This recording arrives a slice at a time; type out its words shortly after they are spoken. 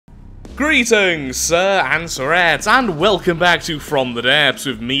Greetings, sir and sirettes, and welcome back to From the Depths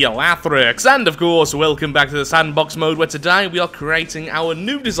with me, Elathrix, and of course, welcome back to the sandbox mode where today we are creating our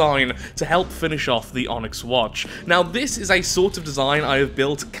new design to help finish off the Onyx Watch. Now, this is a sort of design I have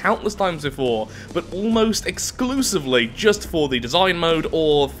built countless times before, but almost exclusively just for the design mode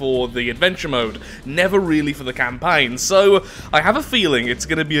or for the adventure mode, never really for the campaign, so I have a feeling it's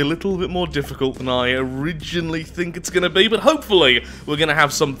going to be a little bit more difficult than I originally think it's going to be, but hopefully we're going to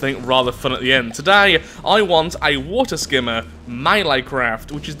have something rather fun at the end. Today, I want a water skimmer melee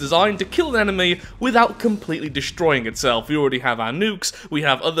craft, which is designed to kill an enemy without completely destroying itself. We already have our nukes, we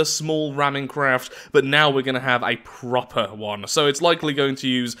have other small ramming craft, but now we're going to have a proper one. So it's likely going to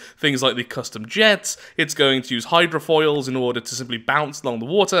use things like the custom jets, it's going to use hydrofoils in order to simply bounce along the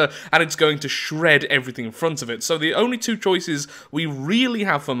water, and it's going to shred everything in front of it. So the only two choices we really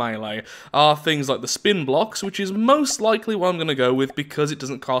have for melee are things like the spin blocks, which is most likely what I'm going to go with because it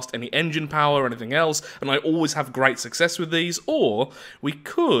doesn't cost any engine power or anything else, and I always have great success with these. Or we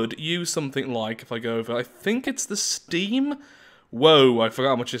could use something like, if I go over, I think it's the steam? Whoa, I forgot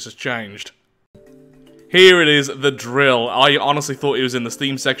how much this has changed. Here it is, the drill. I honestly thought it was in the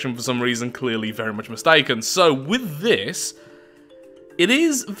steam section for some reason, clearly very much mistaken. So with this, it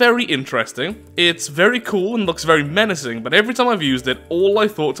is very interesting, it's very cool and looks very menacing, but every time I've used it, all I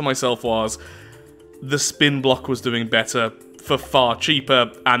thought to myself was, the spin block was doing better for far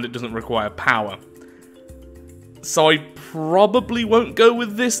cheaper, and it doesn't require power. So I probably won't go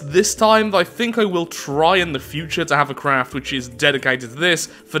with this time, but I think I will try in the future to have a craft which is dedicated to this.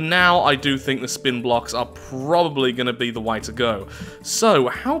 For now, I do think the spin blocks are probably going to be the way to go. So,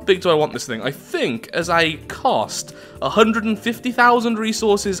 how big do I want this thing? I think, as a cost, 150,000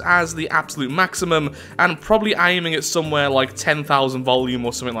 resources as the absolute maximum, and probably aiming at somewhere like 10,000 volume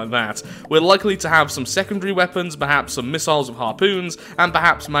or something like that. We're likely to have some secondary weapons, perhaps some missiles with harpoons, and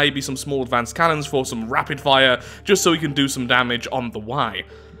perhaps maybe some small advanced cannons for some rapid fire, just so we can do some damage on the way.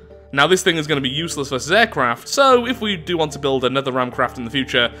 Now, this thing is going to be useless versus aircraft, so if we do want to build another ramcraft in the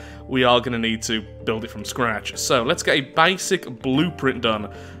future, we are going to need to build it from scratch. So, let's get a basic blueprint done,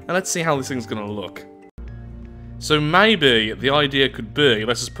 and let's see how this thing's going to look. So maybe the idea could be,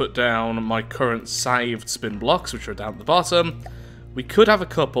 let's just put down my current saved spin blocks, which are down at the bottom. We could have a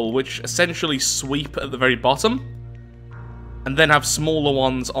couple which essentially sweep at the very bottom, and then have smaller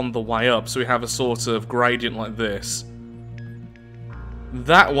ones on the way up, so we have a sort of gradient like this.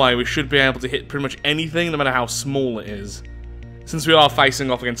 That way we should be able to hit pretty much anything, no matter how small it is. Since we are facing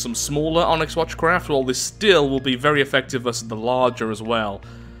off against some smaller Onyx Watch craft, well, this still will be very effective versus the larger as well.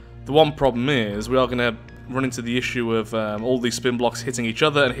 The one problem is, we are going to run into the issue of all these spin blocks hitting each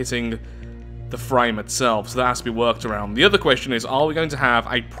other and hitting the frame itself, so that has to be worked around. The other question is, are we going to have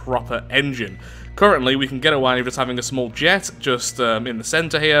a proper engine? Currently, we can get away with just having a small jet just in the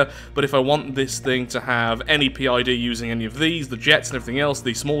center here, but if I want this thing to have any PID using any of these, the jets and everything else,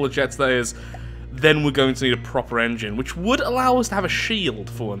 the smaller jets that is, then we're going to need a proper engine, which would allow us to have a shield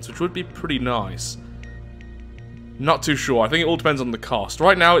for once, which would be pretty nice. Not too sure. I think it all depends on the cost.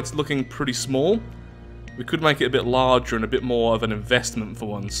 Right now, it's looking pretty small. We could make it a bit larger and a bit more of an investment for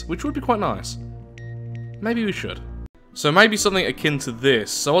once, which would be quite nice. Maybe we should. So maybe something akin to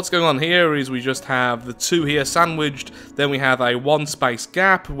this. So what's going on here is we just have the two here sandwiched, then we have a one space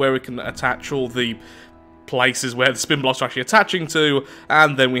gap where we can attach all the places where the spin blocks are actually attaching to,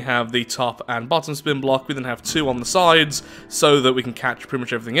 and then we have the top and bottom spin block. We then have two on the sides so that we can catch pretty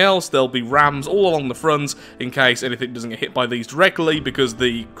much everything else. There'll be rams all along the front in case anything doesn't get hit by these directly, because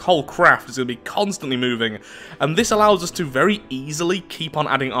the whole craft is going to be constantly moving, and this allows us to very easily keep on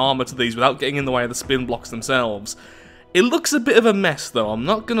adding armor to these without getting in the way of the spin blocks themselves. It looks a bit of a mess though, I'm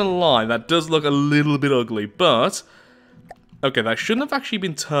not gonna lie, that does look a little bit ugly, but okay, that shouldn't have actually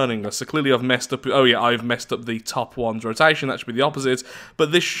been turning us, so clearly I've messed up, oh yeah, I've messed up the top one's rotation, that should be the opposite,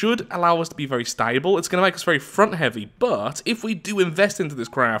 but this should allow us to be very stable. It's going to make us very front heavy, but if we do invest into this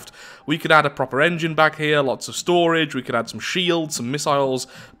craft, we could add a proper engine back here, lots of storage, we could add some shields, some missiles,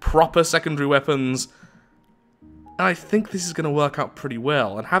 proper secondary weapons, and I think this is going to work out pretty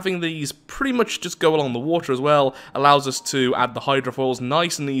well, and having these pretty much just go along the water as well allows us to add the hydrofoils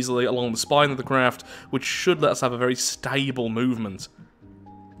nice and easily along the spine of the craft, which should let us have a very stable movement.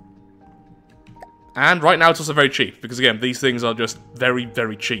 And right now it's also very cheap, because again, these things are just very,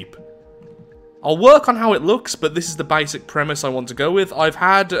 very cheap. I'll work on how it looks, but this is the basic premise I want to go with. I've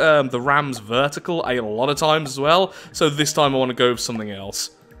had the rams vertical a lot of times as well, so this time I want to go with something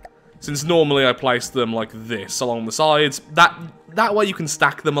else. Since normally I place them like this, along the sides. That way you can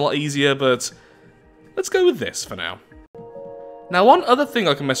stack them a lot easier, but let's go with this for now. Now, one other thing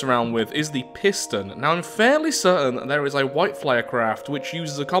I can mess around with is the piston. Now, I'm fairly certain that there is a white flyer craft which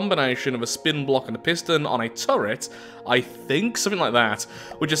uses a combination of a spin block and a piston on a turret, I think, something like that,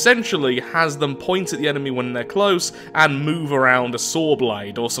 which essentially has them point at the enemy when they're close and move around a saw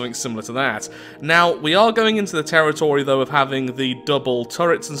blade or something similar to that. Now, we are going into the territory, though, of having the double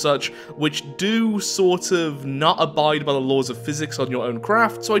turrets and such, which do sort of not abide by the laws of physics on your own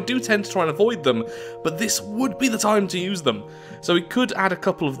craft, so I do tend to try and avoid them, but this would be the time to use them. So we could add a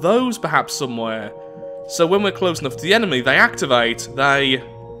couple of those, perhaps, somewhere. So when we're close enough to the enemy, they activate, they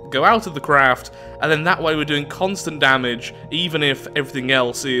go out of the craft, and then that way we're doing constant damage, even if everything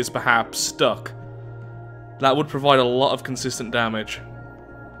else is perhaps stuck. That would provide a lot of consistent damage.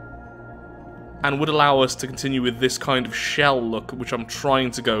 And would allow us to continue with this kind of shell look, which I'm trying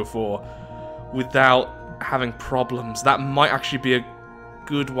to go for, without having problems. That might actually be a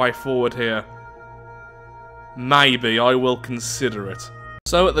good way forward here. Maybe, I will consider it.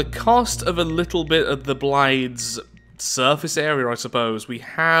 So at the cost of a little bit of the blade's surface area, I suppose, we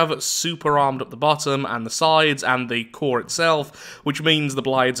have super armed up the bottom and the sides and the core itself, which means the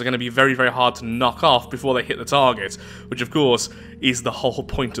blades are going to be very, very hard to knock off before they hit the target, which of course is the whole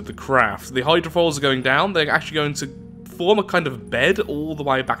point of the craft. The hydrofoils are going down, they're actually going to form a kind of bed all the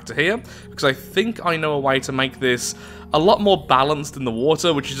way back to here, because I think I know a way to make this a lot more balanced in the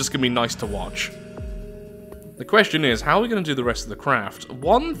water, which is just going to be nice to watch. The question is, how are we going to do the rest of the craft?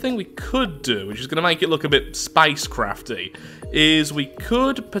 One thing we could do, which is going to make it look a bit spacecrafty, is we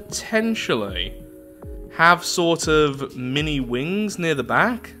could potentially have sort of mini wings near the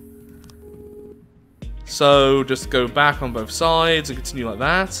back. So just go back on both sides and continue like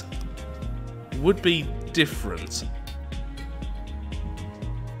that. Would be different.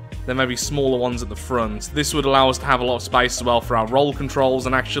 There may be smaller ones at the front. This would allow us to have a lot of space as well for our roll controls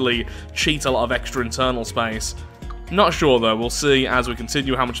and actually cheat a lot of extra internal space. Not sure though, we'll see as we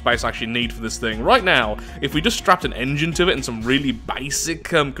continue how much space I actually need for this thing. Right now, if we just strapped an engine to it and some really basic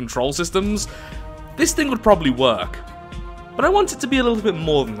control systems, this thing would probably work. But I want it to be a little bit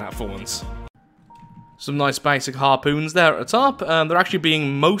more than that for once. Some nice basic harpoons there at the top. They're actually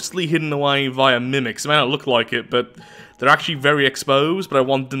being mostly hidden away via mimics. It may not look like it, but they're actually very exposed, but I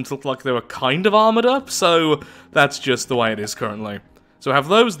want them to look like they were kind of armoured up, so that's just the way it is currently. So we have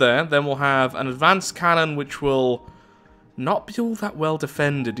those there, then we'll have an advanced cannon, which will not be all that well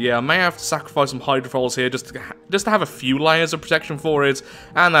defended. Yeah, I may have to sacrifice some hydrofoils here just to have a few layers of protection for it,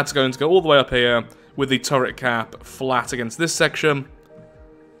 and that's going to go all the way up here with the turret cap flat against this section.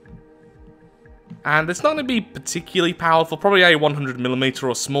 And it's not going to be particularly powerful, probably a 100mm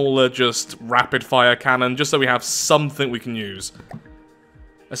or smaller, just rapid-fire cannon, just so we have something we can use.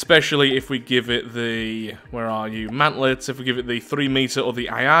 Especially if we give it the, where are you, mantlets, if we give it the 3m or the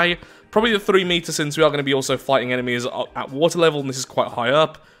AA. Probably the 3m since we are going to be also fighting enemies at water level, and this is quite high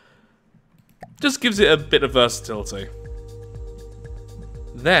up. Just gives it a bit of versatility.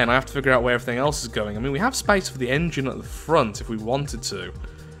 Then I have to figure out where everything else is going. I mean, we have space for the engine at the front if we wanted to.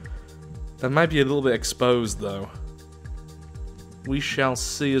 That might be a little bit exposed, though. We shall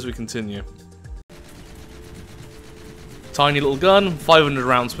see as we continue. Tiny little gun, 500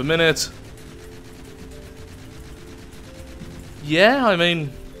 rounds per minute. Yeah, I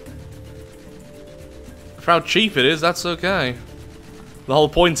mean, for how cheap it is, that's okay. The whole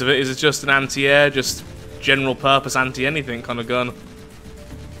point of it is it's just an anti-air, just general purpose anti-anything kind of gun.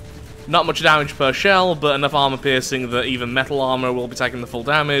 Not much damage per shell, but enough armor piercing that even metal armor will be taking the full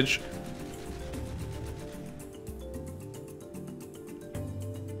damage.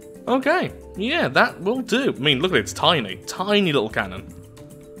 Okay, yeah, that will do. I mean, look at it, it's tiny. Tiny little cannon.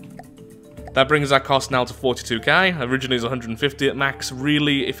 That brings our cost now to 42k. Originally it was 150 at max.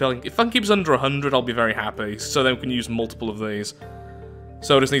 Really, if I can keep us under 100, I'll be very happy. So then we can use multiple of these.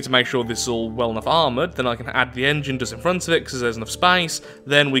 So I just need to make sure this is all well enough armoured. Then I can add the engine just in front of it because there's enough space.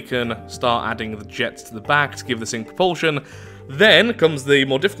 Then we can start adding the jets to the back to give this thing propulsion. Then comes the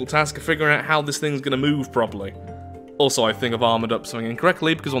more difficult task of figuring out how this thing's going to move properly. Also, I think I've armoured up something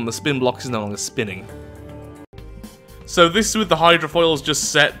incorrectly because one of the spin blocks is no longer spinning. So this is with the hydrofoils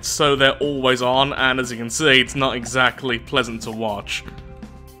just set so they're always on, and as you can see, it's not exactly pleasant to watch.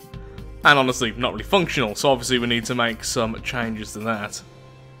 And honestly, not really functional, so obviously we need to make some changes to that.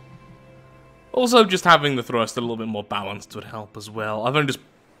 Also, just having the thrust a little bit more balanced would help as well. I've only just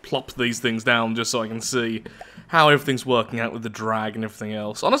plopped these things down just so I can see how everything's working out with the drag and everything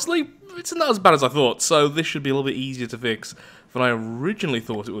else. Honestly, it's not as bad as I thought, so this should be a little bit easier to fix than I originally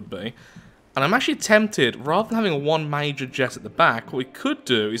thought it would be. And I'm actually tempted, rather than having one major jet at the back, what we could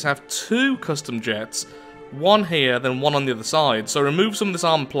do is have two custom jets, one here, then one on the other side. So remove some of this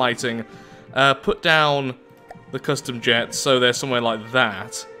armor plating, put down the custom jets, so they're somewhere like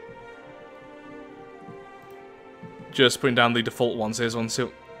that. Just putting down the default ones. Here's one,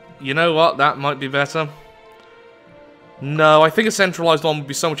 too. You know what? That might be better. No, I think a centralized one would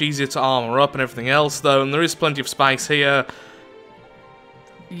be so much easier to armor up and everything else, though, and there is plenty of space here.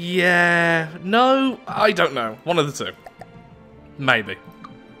 Yeah, no, I don't know. One of the two. Maybe.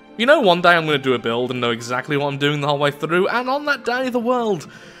 You know, one day I'm going to do a build and know exactly what I'm doing the whole way through, and on that day, the world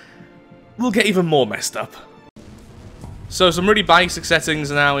will get even more messed up. So, some really basic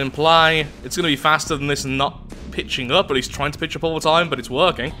settings are now in play. It's going to be faster than this and not pitching up, but he's trying to pitch up all the time, but it's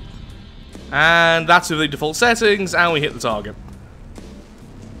working. And that's with the default settings, and we hit the target.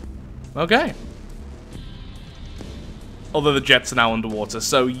 Okay. Although the jets are now underwater,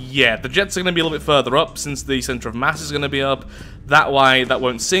 so yeah, the jets are going to be a little bit further up since the center of mass is going to be up. That way, that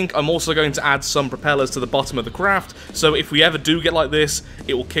won't sink. I'm also going to add some propellers to the bottom of the craft, so if we ever do get like this,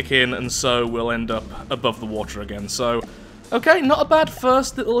 it will kick in, and so we'll end up above the water again. So, okay, not a bad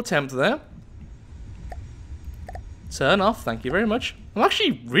first little attempt there. Turn off, thank you very much. I'm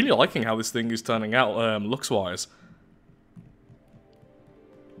actually really liking how this thing is turning out, looks-wise.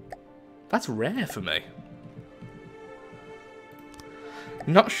 That's rare for me.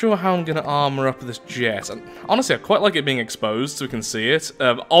 Not sure how I'm going to armor up this jet. And honestly, I quite like it being exposed so we can see it.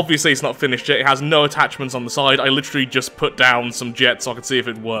 Obviously, it's not finished yet. It has no attachments on the side. I literally just put down some jets so I could see if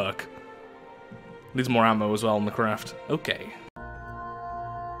it'd work. Needs more ammo as well in the craft. Okay.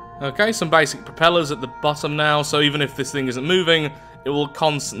 Okay, some basic propellers at the bottom now, so even if this thing isn't moving, it will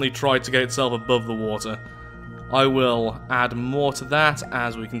constantly try to get itself above the water. I will add more to that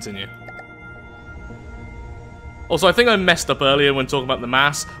as we continue. Also, I think I messed up earlier when talking about the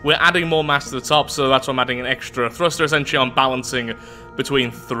mass. We're adding more mass to the top, so that's why I'm adding an extra thruster. Essentially, I'm balancing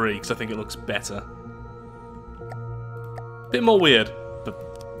between 3, because I think it looks better. Bit more weird,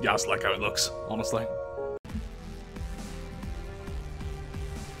 but yeah, I just like how it looks, honestly.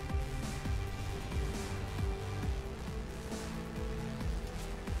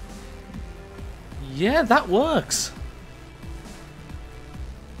 Yeah, that works.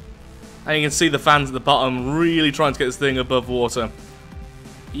 And you can see the fans at the bottom really trying to get this thing above water.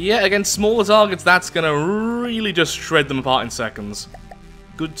 Yeah, against smaller targets, that's going to really just shred them apart in seconds.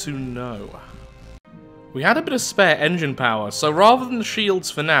 Good to know. We had a bit of spare engine power, so rather than the shields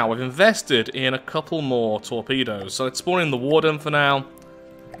for now, I've invested in a couple more torpedoes. So it's spawning the warden for now.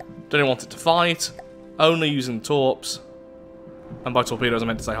 Don't even want it to fight. Only using torps. And by torpedoes, I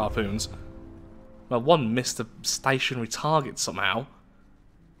meant to say harpoons. Well, one missed a stationary target somehow.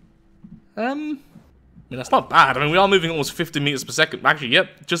 I mean, that's not bad. I mean, we are moving almost 50 meters per second. Actually,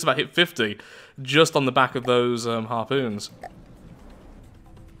 yep, just about hit 50. Just on the back of those harpoons.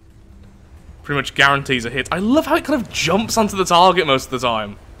 Pretty much guarantees a hit. I love how it kind of jumps onto the target most of the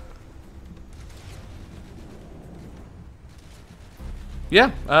time.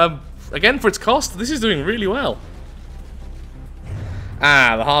 Yeah, again, for its cost, this is doing really well.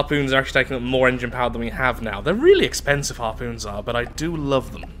 Ah, the harpoons are actually taking up more engine power than we have now. They're really expensive, harpoons are, but I do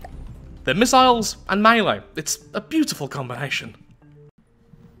love them. They're missiles and melee. It's a beautiful combination.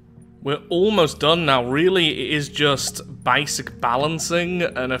 We're almost done now. Really, it is just basic balancing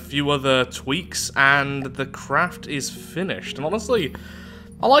and a few other tweaks, and the craft is finished. And honestly,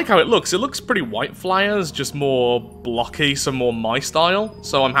 I like how it looks. It looks pretty White Flyers, just more blocky, some more my style,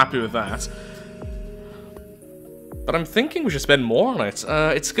 so I'm happy with that. But I'm thinking we should spend more on it.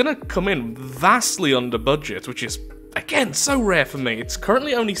 It's gonna come in vastly under budget, which is, again, so rare for me. It's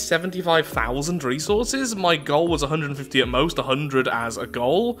currently only 75,000 resources. My goal was 150 at most, 100 as a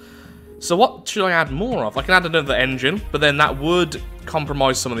goal. So what should I add more of? I can add another engine, but then that would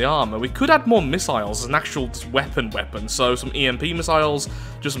compromise some of the armor. We could add more missiles as an actual weapon, so some EMP missiles,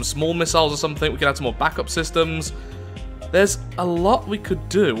 just some small missiles or something. We could add some more backup systems. There's a lot we could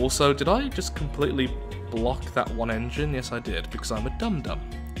do. Also, did I just completely block that one engine? Yes, I did, because I'm a dum-dum.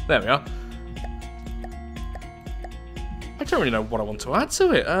 There we are. I don't really know what I want to add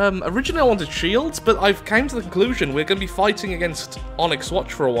to it. Originally I wanted shields, but I've came to the conclusion we're going to be fighting against Onyx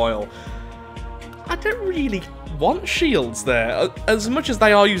Watch for a while. I don't really want shields there. As much as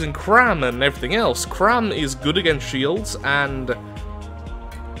they are using Cram and everything else, Cram is good against shields, and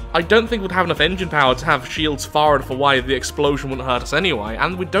I don't think we'd have enough engine power to have shields far enough away the explosion wouldn't hurt us anyway,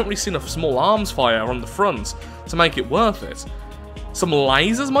 and we don't really see enough small arms fire on the front to make it worth it. Some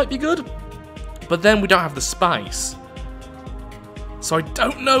lasers might be good, but then we don't have the space. So I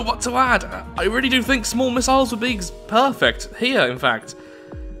don't know what to add. I really do think small missiles would be perfect. Here, in fact.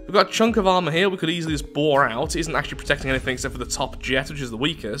 We've got a chunk of armor here we could easily just bore out. It isn't actually protecting anything except for the top jet, which is the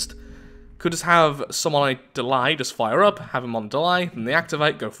weakest. Could just have someone on a delay just fire up, have him on delay, then they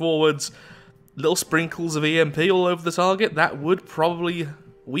activate, go forwards. little sprinkles of EMP all over the target, that would probably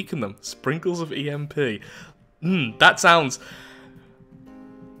weaken them. Sprinkles of EMP. That sounds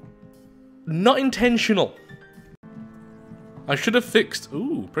not intentional. I should have fixed...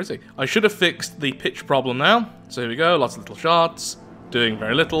 Ooh, pretty. I should have fixed the pitch problem now. So here we go, lots of little shots, doing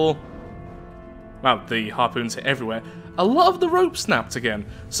very little. Wow, the harpoons hit everywhere. A lot of the rope snapped again.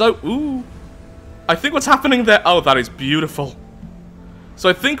 So, ooh. I think what's happening there... Oh, that is beautiful. So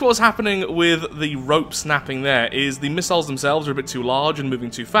I think what's happening with the rope snapping there is the missiles themselves are a bit too large and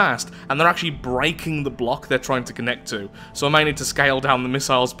moving too fast, and they're actually breaking the block they're trying to connect to. So I may need to scale down the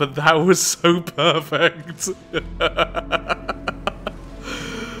missiles, but that was so perfect.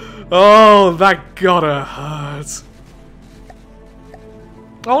 Oh, that gotta hurt.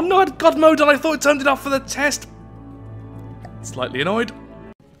 Oh no, I had God mode and I thought it turned it off for the test. Slightly annoyed.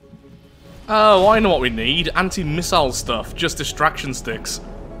 Oh, I know what we need. Anti-missile stuff. Just distraction sticks.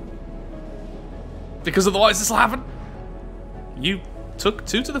 Because otherwise this will happen. You took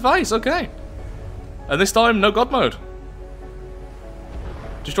 2 to the face, okay. And this time, no God mode.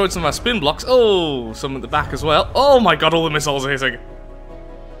 Destroyed some of our spin blocks. Oh, some at the back as well. Oh my god, all the missiles are hitting.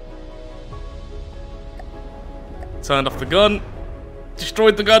 Turned off the gun.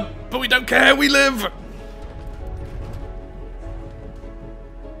 Destroyed the gun, but we don't care, we live!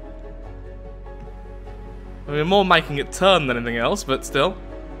 We're more making it turn than anything else, but still.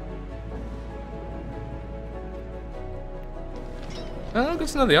 Oh, good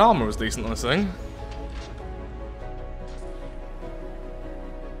to know the armor was decent on this thing.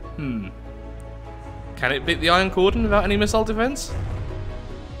 Can it beat the Iron Cordon without any missile defense?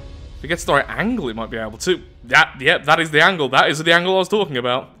 If it gets the right angle, it might be able to. Yep, that is the angle. That is the angle I was talking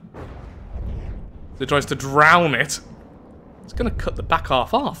about. It tries to drown it. It's gonna cut the back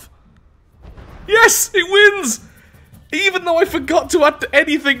half off. Yes! It wins! Even though I forgot to add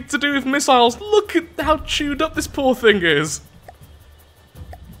anything to do with missiles, look at how chewed up this poor thing is.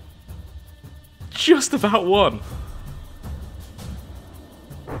 Just about won.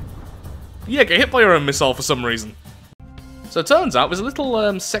 Yeah, get hit by your own missile for some reason. So it turns out there's a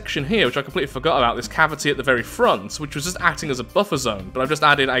little section here which I completely forgot about, this cavity at the very front, which was just acting as a buffer zone, but I've just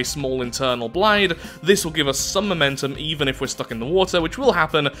added a small internal blade. This will give us some momentum even if we're stuck in the water, which will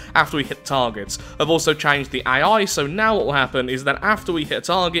happen after we hit targets. I've also changed the AI, so now what will happen is that after we hit a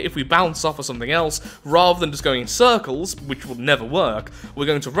target, if we bounce off or something else, rather than just going in circles, which will never work, we're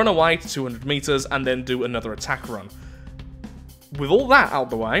going to run away to 200 meters and then do another attack run. With all that out of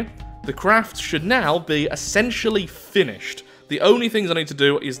the way, the craft should now be essentially finished. The only things I need to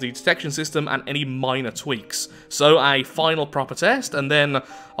do is the detection system and any minor tweaks. So a final proper test, and then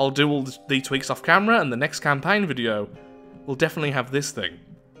I'll do all the tweaks off camera, and the next campaign video will definitely have this thing,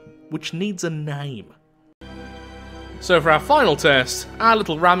 which needs a name. So for our final test, our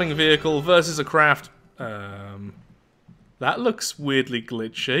little ramming vehicle versus a craft... that looks weirdly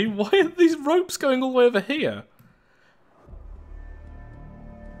glitchy. Why are these ropes going all the way over here?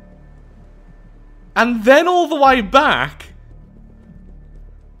 And then all the way back.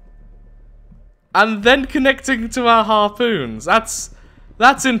 And then connecting to our harpoons. That's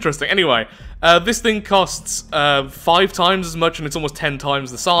interesting. Anyway, this thing costs 5 times as much and it's almost 10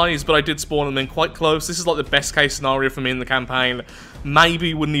 times the size, but I did spawn them in quite close. This is like the best case scenario for me in the campaign.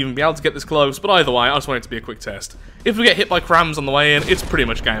 Maybe wouldn't even be able to get this close, but either way, I just want it to be a quick test. If we get hit by crams on the way in, it's pretty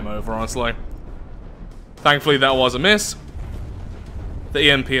much game over, honestly. Thankfully, that was a miss. The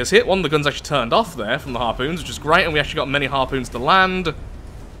EMP has hit. One of the guns actually turned off there from the harpoons, which is great, and we actually got many harpoons to land.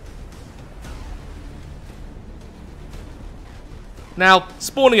 Now,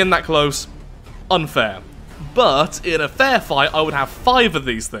 spawning in that close, unfair. But in a fair fight, I would have 5 of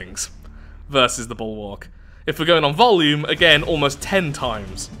these things versus the bulwark. If we're going on volume, again, almost 10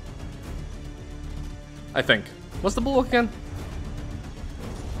 times. I think. What's the bulwark again?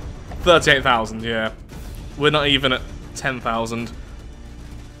 38,000, yeah. We're not even at 10,000.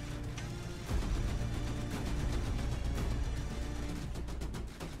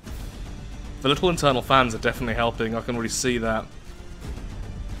 The little internal fans are definitely helping, I can already see that.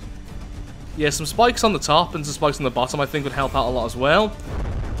 Yeah, some spikes on the top and some spikes on the bottom I think would help out a lot as well.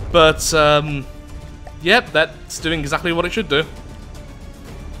 But, yep, that's doing exactly what it should do.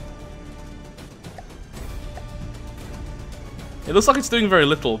 It looks like it's doing very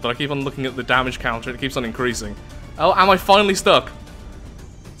little, but I keep on looking at the damage counter and it keeps on increasing. Oh, am I finally stuck?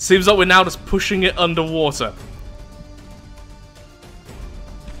 Seems like we're now just pushing it underwater.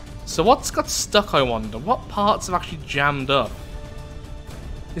 So what's got stuck, I wonder? What parts have actually jammed up?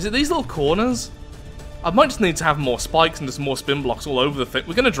 Is it these little corners? I might just need to have more spikes and just more spin blocks all over the thing.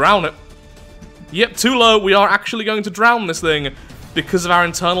 We're going to drown it. Yep, too low. We are actually going to drown this thing. because of our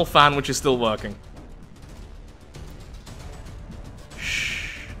internal fan, which is still working.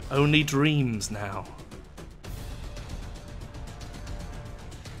 Shh. Only dreams now.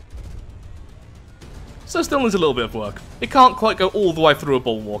 So still needs a little bit of work. It can't quite go all the way through a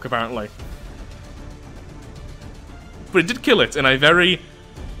bulwark, apparently. But it did kill it in a very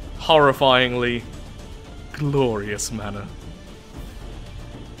horrifyingly glorious manner.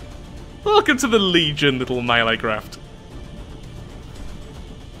 Welcome to the Legion, little melee craft.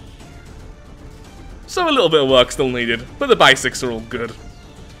 So a little bit of work still needed, but the basics are all good.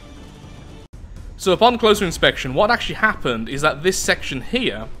 So upon closer inspection, what actually happened is that this section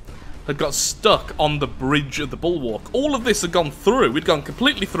here had got stuck on the bridge of the bulwark. All of this had gone through, we'd gone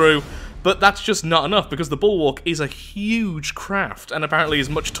completely through, but that's just not enough because the bulwark is a huge craft and apparently is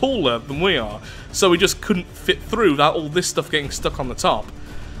much taller than we are. So we just couldn't fit through without all this stuff getting stuck on the top.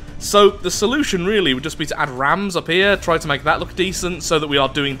 So the solution really would just be to add rams up here, try to make that look decent so that we are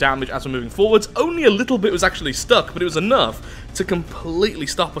doing damage as we're moving forwards. Only a little bit was actually stuck, but it was enough to completely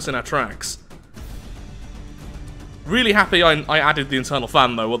stop us in our tracks. Really happy I added the internal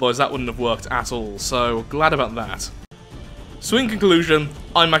fan though, otherwise that wouldn't have worked at all, so glad about that. So in conclusion,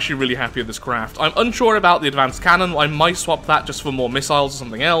 I'm actually really happy with this craft. I'm unsure about the advanced cannon. I might swap that just for more missiles or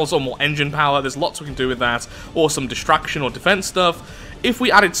something else, or more engine power. There's lots we can do with that, or some distraction or defense stuff. If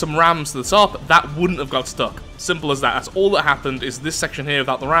we added some rams to the top, that wouldn't have got stuck. Simple as that. That's all that happened, is this section here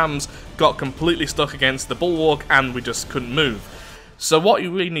without the rams got completely stuck against the bulwark and we just couldn't move. So what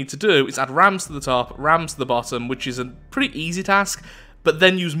you really need to do is add rams to the top, rams to the bottom, which is a pretty easy task, but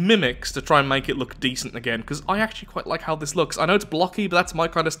then use mimics to try and make it look decent again, because I actually quite like how this looks. I know it's blocky, but that's my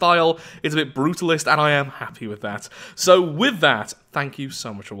kind of style. It's a bit brutalist, and I am happy with that. So with that, thank you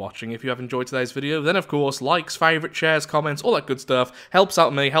so much for watching. If you have enjoyed today's video, then of course, likes, favourites, shares, comments, all that good stuff helps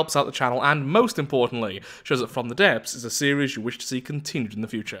out me, helps out the channel, and most importantly, shows that From the Depths is a series you wish to see continued in the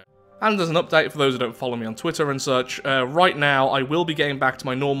future. And as an update for those who don't follow me on Twitter and such, right now I will be getting back to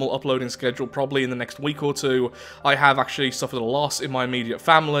my normal uploading schedule probably in the next week or two. I have actually suffered a loss in my immediate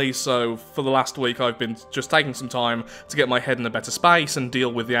family, so for the last week I've been just taking some time to get my head in a better space and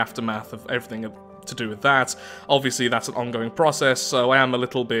deal with the aftermath of everything to do with that. Obviously that's an ongoing process, so I am a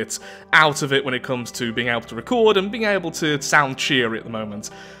little bit out of it when it comes to being able to record and being able to sound cheery at the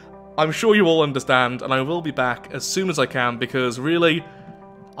moment. I'm sure you all understand, and I will be back as soon as I can, because really,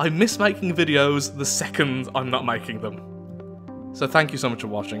 I miss making videos the second I'm not making them. So thank you so much for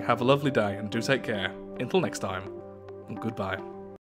watching, have a lovely day, and do take care. Until next time, and goodbye.